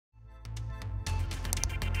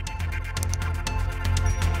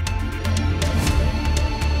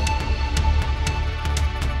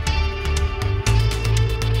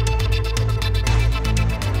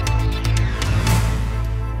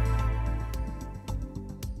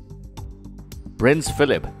Prince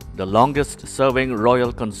Philip, the longest-serving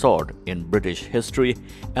royal consort in British history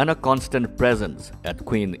and a constant presence at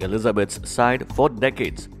Queen Elizabeth's side for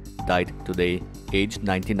decades, died today, aged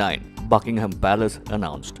 99, Buckingham Palace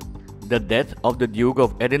announced. The death of the Duke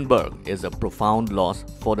of Edinburgh is a profound loss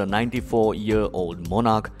for the 94-year-old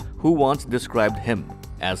monarch who once described him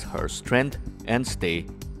as her strength and stay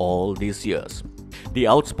all these years. The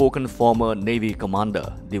outspoken former Navy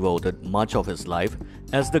commander devoted much of his life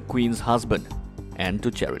as the Queen's husband and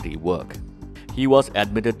to charity work. He was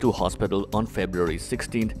admitted to hospital on February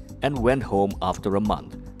 16th and went home after a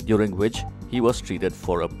month, during which he was treated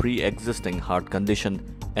for a pre-existing heart condition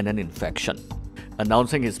and an infection.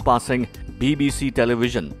 Announcing his passing, BBC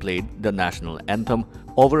television played the national anthem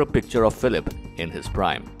over a picture of Philip in his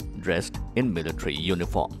prime, dressed in military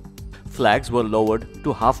uniform. Flags were lowered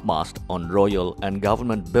to half-mast on royal and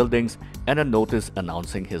government buildings and a notice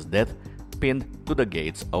announcing his death pinned to the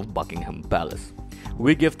gates of Buckingham Palace.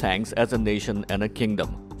 We give thanks as a nation and a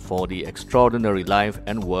kingdom for the extraordinary life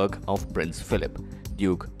and work of Prince Philip,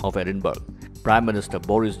 Duke of Edinburgh, Prime Minister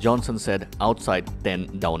Boris Johnson said outside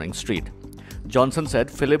 10 Downing Street. Johnson said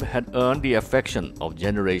Philip had earned the affection of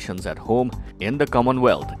generations at home, in the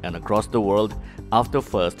Commonwealth and across the world after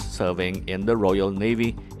first serving in the Royal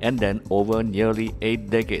Navy and then over nearly 8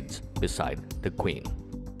 decades beside the Queen.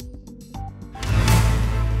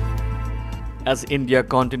 As India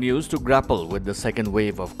continues to grapple with the second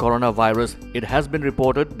wave of coronavirus, it has been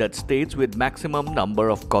reported that states with maximum number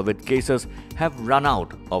of COVID cases have run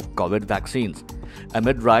out of COVID vaccines.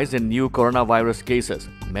 Amid rise in new coronavirus cases,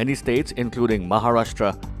 many states including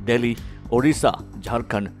Maharashtra, Delhi, Odisha,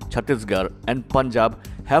 Jharkhand, Chhattisgarh and Punjab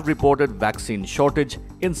have reported vaccine shortage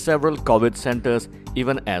in several COVID centers,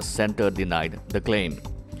 even as center denied the claim.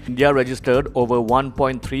 India registered over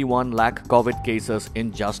 1.31 lakh COVID cases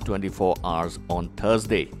in just 24 hours on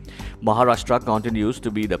Thursday. Maharashtra continues to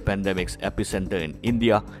be the pandemic's epicenter in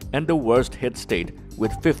India and the worst-hit state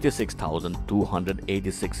with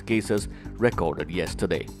 56,286 cases recorded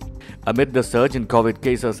yesterday. Amid the surge in COVID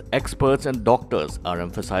cases, experts and doctors are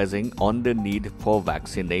emphasizing on the need for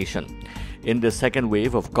vaccination. In the second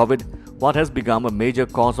wave of COVID, what has become a major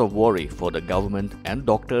cause of worry for the government and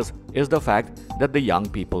doctors is the fact that the young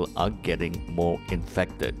people are getting more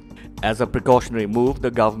infected. As a precautionary move,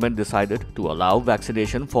 the government decided to allow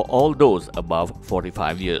vaccination for all those above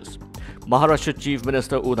 45 years. Maharashtra Chief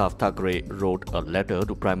Minister Uddhav Thackeray wrote a letter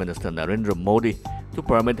to Prime Minister Narendra Modi to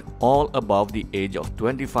permit all above the age of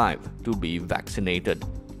 25 to be vaccinated.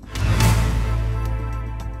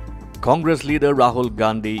 Congress leader Rahul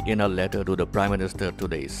Gandhi, in a letter to the Prime Minister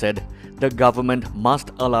today, said the government must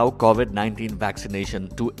allow COVID-19 vaccination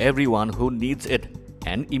to everyone who needs it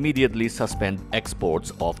and immediately suspend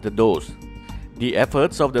exports of the dose. The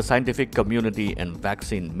efforts of the scientific community and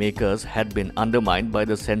vaccine makers had been undermined by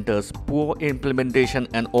the centre's poor implementation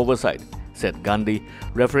and oversight, said Gandhi,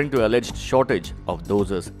 referring to alleged shortage of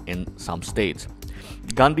doses in some states.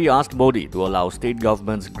 Gandhi asked Modi to allow state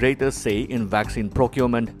governments greater say in vaccine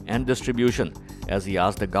procurement and distribution, as he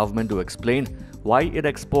asked the government to explain why it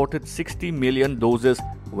exported 60 million doses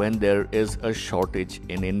when there is a shortage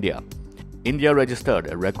in India. India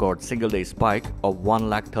registered a record single-day spike of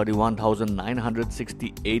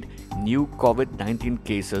 131,968 new COVID-19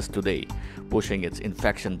 cases today, pushing its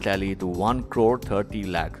infection tally to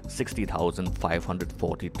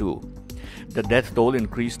 1,30,60,542. The death toll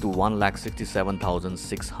increased to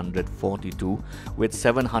 1,67,642, with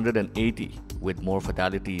 780 with more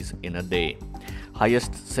fatalities in a day,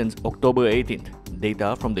 highest since October 18th,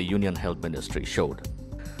 data from the Union Health Ministry showed.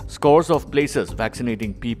 Scores of places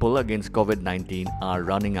vaccinating people against COVID-19 are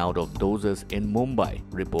running out of doses in Mumbai,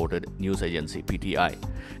 reported news agency PTI.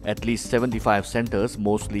 At least 75 centers,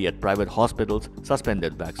 mostly at private hospitals,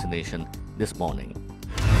 suspended vaccination this morning.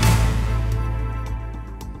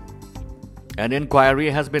 An inquiry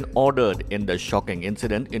has been ordered in the shocking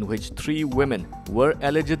incident in which 3 women were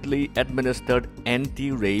allegedly administered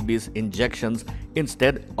anti-rabies injections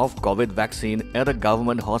instead of COVID vaccine at a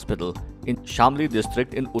government hospital in Shamli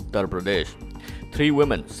district in Uttar Pradesh. 3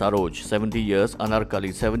 women, Saroj 70 years,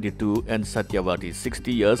 Anarkali 72 and Satyavati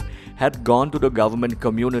 60 years, had gone to the government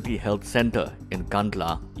community health center in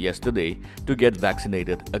Kandla yesterday to get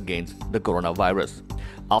vaccinated against the coronavirus.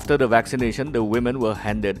 After the vaccination, the women were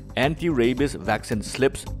handed anti-rabies vaccine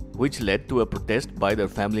slips, which led to a protest by their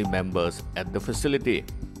family members at the facility.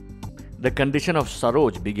 The condition of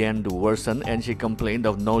Saroj began to worsen and she complained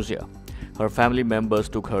of nausea. Her family members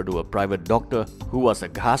took her to a private doctor who was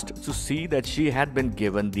aghast to see that she had been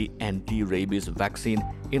given the anti-rabies vaccine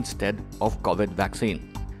instead of COVID vaccine.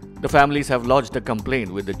 The families have lodged a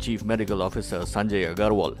complaint with the Chief Medical Officer Sanjay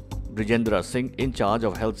Agarwal. Brijendra Singh, in charge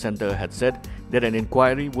of health center, had said that an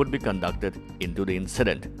inquiry would be conducted into the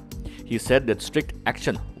incident. He said that strict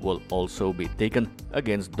action will also be taken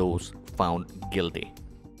against those found guilty.